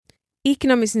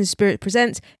Economics in the Spirit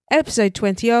presents episode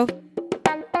 20 of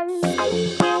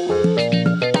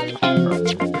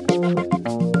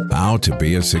How to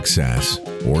Be a Success.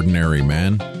 Ordinary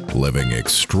men living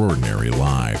extraordinary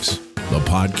lives. The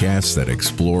podcast that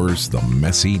explores the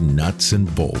messy nuts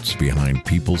and bolts behind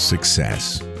people's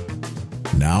success.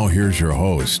 Now here's your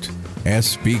host,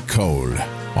 S.B. Cole,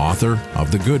 author of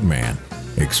The Good Man,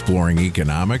 Exploring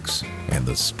Economics and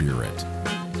the Spirit.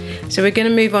 So we're going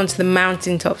to move on to the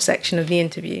Mountaintop section of the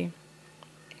interview.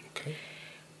 Okay.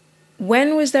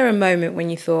 When was there a moment when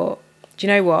you thought, do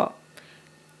you know what?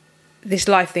 This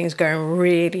life thing's going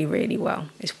really, really well.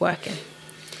 It's working.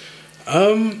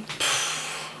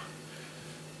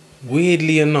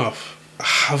 Weirdly enough, I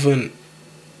haven't.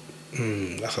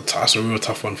 That's a real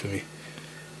tough one for me,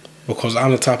 because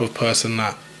I'm the type of person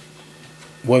that,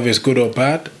 whether it's good or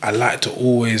bad, I like to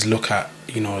always look at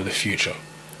the future.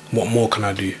 What more can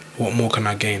I do? What more can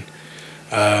I gain?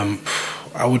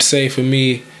 I would say for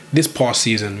me, this past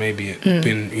season maybe it's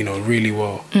been really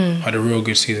well. Had a real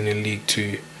good season in League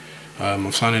 2.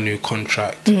 I've signed a new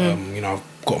contract. I've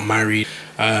got married.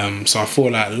 So I feel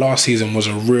like last season was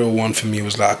a real one for me. It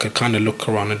was like I could kind of look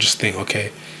around and just think,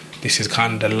 okay, this is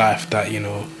kind of the life that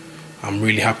I'm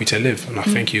really happy to live. And I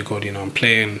thank you, God. I'm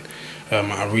playing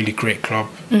at a really great club,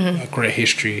 a great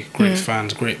history, great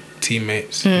fans, great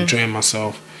teammates, enjoying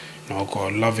myself. I've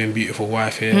got a loving, beautiful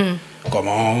wife here. I've got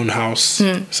my own house.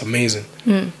 It's amazing.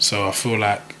 So I feel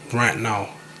like right now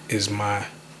is my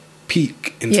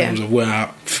peak in terms of where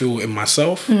I feel in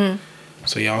myself.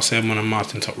 So I'll say I'm on a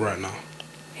mountaintop right now.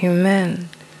 Amen.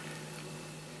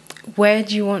 Where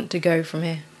do you want to go from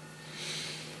here?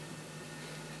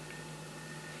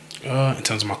 In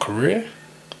terms of my career?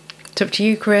 It's up to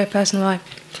you, career, personal life.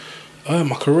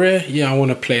 My career, I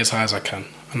want to play as high as I can.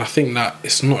 And I think that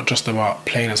it's not just about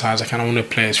playing as high as I can. I want to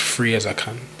play as free as I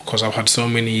can, because I've had so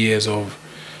many years of,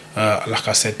 like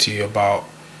I said to you about,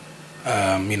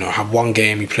 have one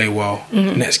game, you play well,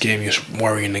 next game you're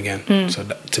worrying again. So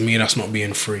to me, that's not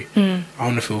being free. I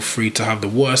want to feel free to have the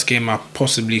worst game I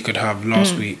possibly could have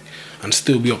last week and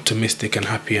still be optimistic and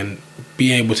happy and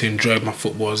be able to enjoy my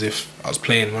football as if I was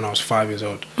playing when I was 5 years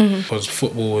old. Because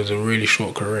football was a really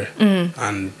short career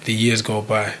and the years go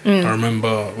by. I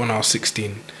remember when I was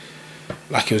 16,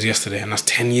 like it was yesterday, and that's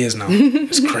 10 years now.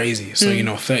 It's crazy. So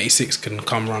 36 can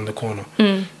come around the corner.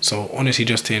 So honestly,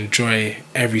 just to enjoy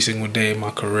every single day of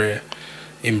my career,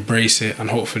 embrace it,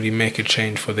 and hopefully make a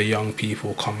change for the young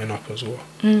people coming up as well.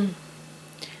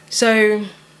 So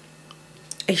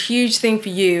a huge thing for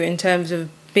you in terms of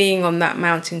being on that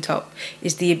mountaintop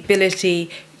is the ability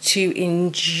to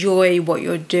enjoy what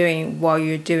you're doing while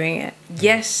you're doing it.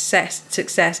 Yes,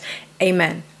 success,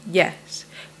 amen, yes.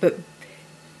 But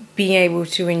being able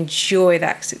to enjoy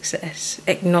that success,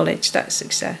 acknowledge that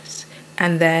success,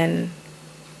 and then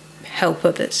help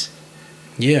others.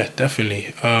 Yeah,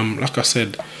 definitely. Like I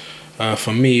said,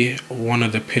 for me, one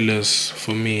of the pillars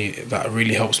for me that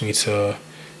really helps me to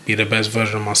be the best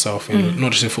version of myself,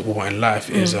 not just in football but in life,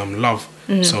 is love.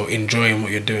 So enjoying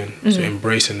what you're doing, so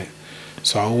embracing it.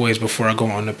 So I always, before I go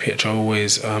on the pitch, I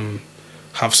always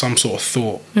have some sort of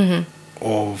thought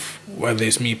of whether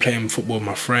it's me playing football with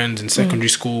my friends in secondary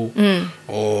school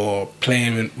or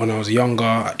playing when I was younger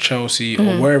at Chelsea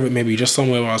or wherever it may be, just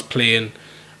somewhere where I was playing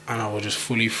and I was just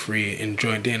fully free,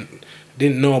 enjoying.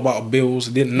 Didn't know about bills,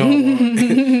 didn't know about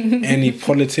any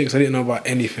politics, I didn't know about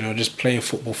anything. I was just playing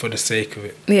football for the sake of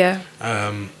it.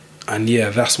 And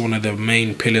that's one of the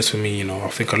main pillars for me. I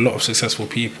think a lot of successful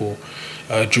people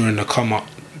during the come up,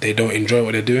 they don't enjoy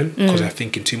what they're doing because they're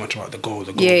thinking too much about the goal.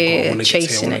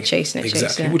 Chasing it.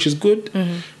 Exactly, which is good,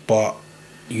 but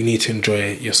you need to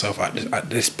enjoy yourself at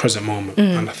this present moment.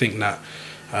 And I think that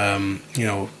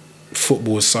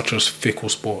football is such a fickle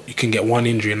sport. You can get one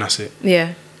injury and that's it.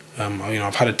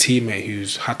 I've had a teammate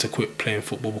who's had to quit playing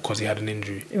football because he had an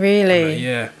injury.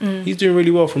 Really? He's doing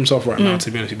really well for himself right now,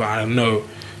 to be honest. But I know,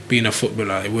 being a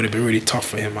footballer, it would have been really tough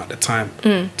for him at the time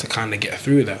to kind of get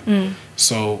through that.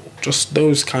 So just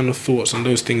those kind of thoughts and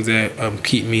those things there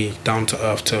keep me down to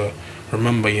earth to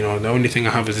remember, the only thing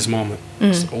I have is this moment.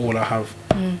 It's all I have.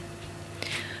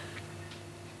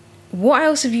 What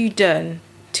else have you done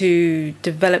to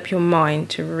develop your mind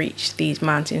to reach these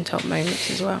mountaintop moments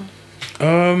as well?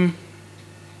 I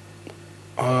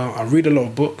read a lot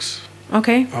of books.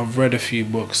 Okay. I've read a few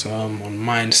books on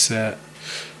mindset.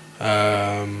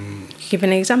 Give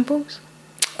any examples?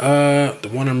 The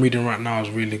one I'm reading right now is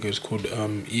really good. It's called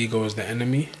Ego is the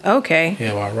Enemy. Okay.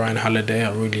 Yeah, by Ryan Holiday.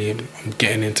 I'm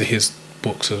getting into his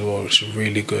books as well, which is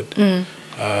really good.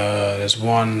 There's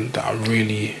one that I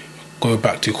really go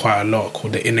back to quite a lot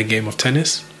called The Inner Game of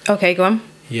Tennis. Okay, go on.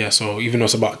 Yeah, so even though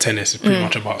it's about tennis, it's pretty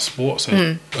much about sports.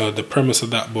 So the premise of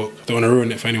that book, I don't want to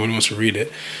ruin it for anyone who wants to read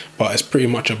it, but it's pretty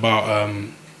much about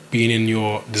being in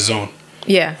the zone.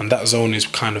 Yeah. And that zone is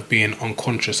kind of being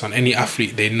unconscious. And any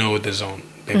athlete, they know the zone.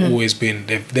 They've always been,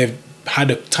 they've had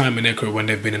a time in their career when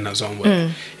they've been in that zone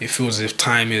where it feels as if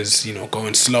time is,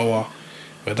 going slower,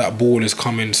 where that ball is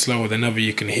coming slower than ever.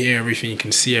 You can hear everything, you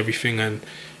can see everything, and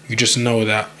you just know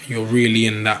that you're really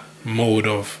in that mode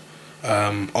of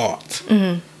art.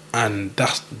 And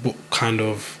that's what kind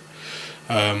of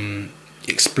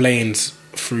explains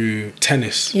through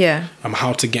tennis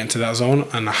how to get into that zone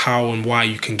and how and why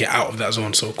you can get out of that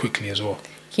zone so quickly as well.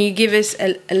 Can you give us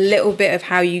a little bit of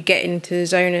how you get into the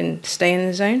zone and stay in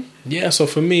the zone? Yeah, so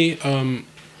for me,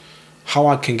 how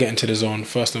I can get into the zone,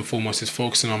 first and foremost, is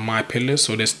focusing on my pillars.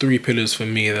 So there's 3 pillars for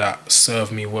me that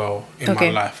serve me well in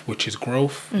my life, which is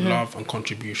growth, love, and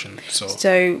contribution.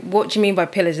 So what do you mean by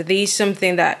pillars? Are these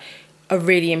something that are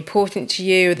really important to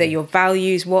you? Are they your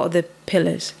values? What are the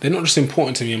pillars? They're not just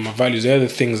important to me and my values. They're the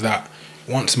things that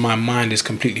once my mind is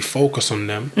completely focused on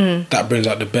them, that brings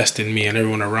out the best in me and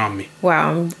everyone around me.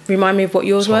 Wow. Remind me of what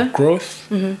yours were?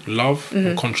 Growth, love,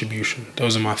 and contribution.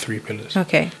 Those are my 3 pillars.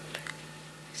 Okay.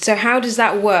 So how does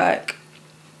that work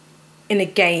in a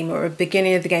game or a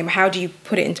beginning of the game? How do you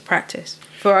put it into practice?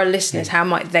 For our listeners, how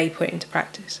might they put it into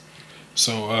practice?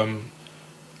 So,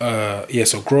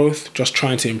 so growth, just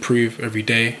trying to improve every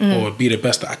day or be the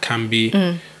best that I can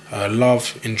be.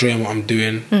 Love, enjoying what I'm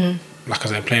doing. Like I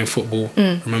said, playing football.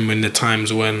 Remembering the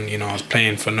times when, I was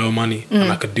playing for no money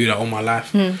and I could do that all my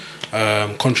life.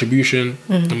 Contribution,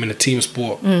 I'm in a team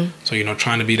sport. So,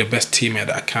 trying to be the best teammate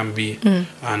that I can be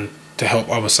and to help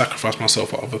others, sacrifice myself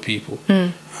for other people.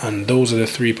 And those are the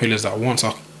 3 pillars that once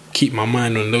I keep my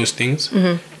mind on those things,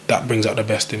 that brings out the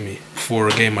best in me. Before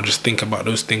a game, I just think about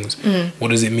those things.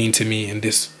 What does it mean to me in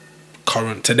this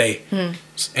current today?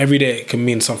 Every day it can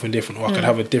mean something different, or I could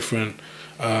have a different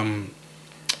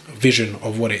vision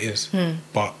of what it is.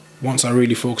 But once I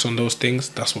really focus on those things,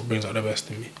 that's what brings out the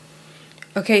best in me.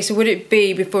 Okay, so would it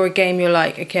be before a game you're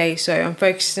like, okay, so I'm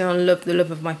focusing on the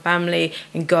love of my family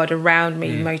and God around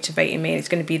me motivating me, and it's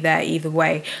going to be there either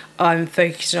way. I'm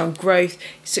focusing on growth,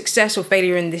 success or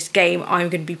failure in this game. I'm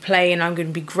going to be playing, I'm going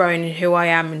to be growing in who I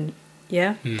am, and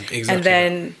exactly. And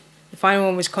then the final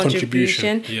one was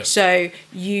contribution. Yep. So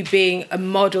you being a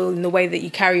model in the way that you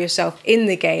carry yourself in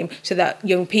the game, so that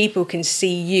young people can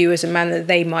see you as a man that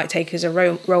they might take as a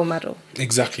role model.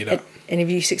 Exactly that. And if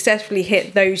you successfully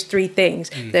hit those 3 things,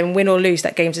 then win or lose,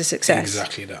 that game's a success.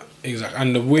 Exactly that. Exactly.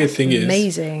 And the weird thing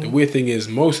is,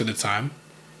 most of the time,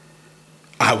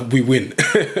 we win.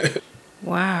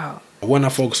 Wow. When I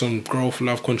focus on growth,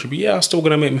 love, contribute, I'm still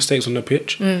going to make mistakes on the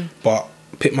pitch, but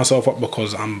pick myself up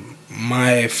because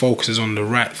my focus is on the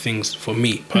right things for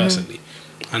me personally.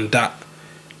 And that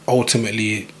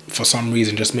ultimately, for some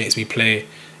reason, just makes me play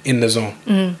in the zone.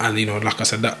 And, like I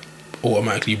said, that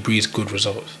automatically breeds good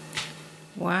results.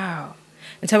 Wow.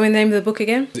 And tell me the name of the book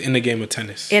again. In a Game of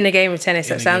Tennis. In a Game of Tennis.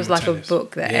 That sounds like a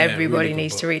book that everybody really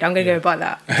needs to read. I'm going to go buy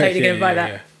that. I'm totally going to buy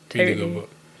that. Yeah. Really good book.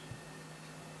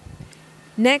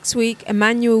 Next week,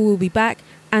 Emmanuel will be back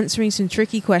answering some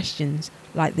tricky questions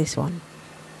like this one.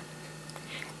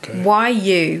 Okay. Why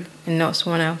you and not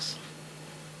someone else?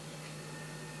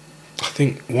 I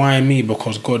think why me?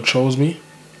 Because God chose me.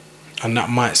 And that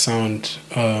might sound,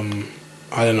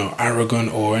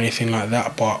 arrogant or anything like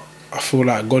that, but I feel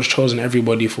like God's chosen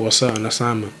everybody for a certain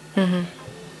assignment.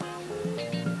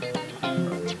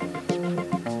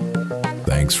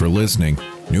 Thanks for listening.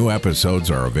 New episodes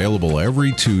are available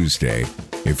every Tuesday.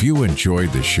 If you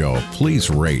enjoyed the show, please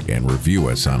rate and review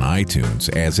us on iTunes,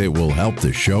 as it will help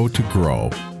the show to grow.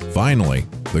 Finally,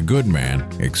 The Good Man,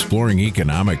 Exploring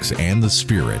Economics and the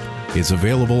Spirit, is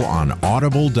available on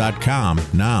audible.com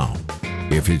now.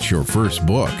 If it's your first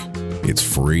book, it's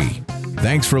free.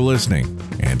 Thanks for listening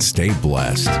and stay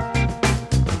blessed.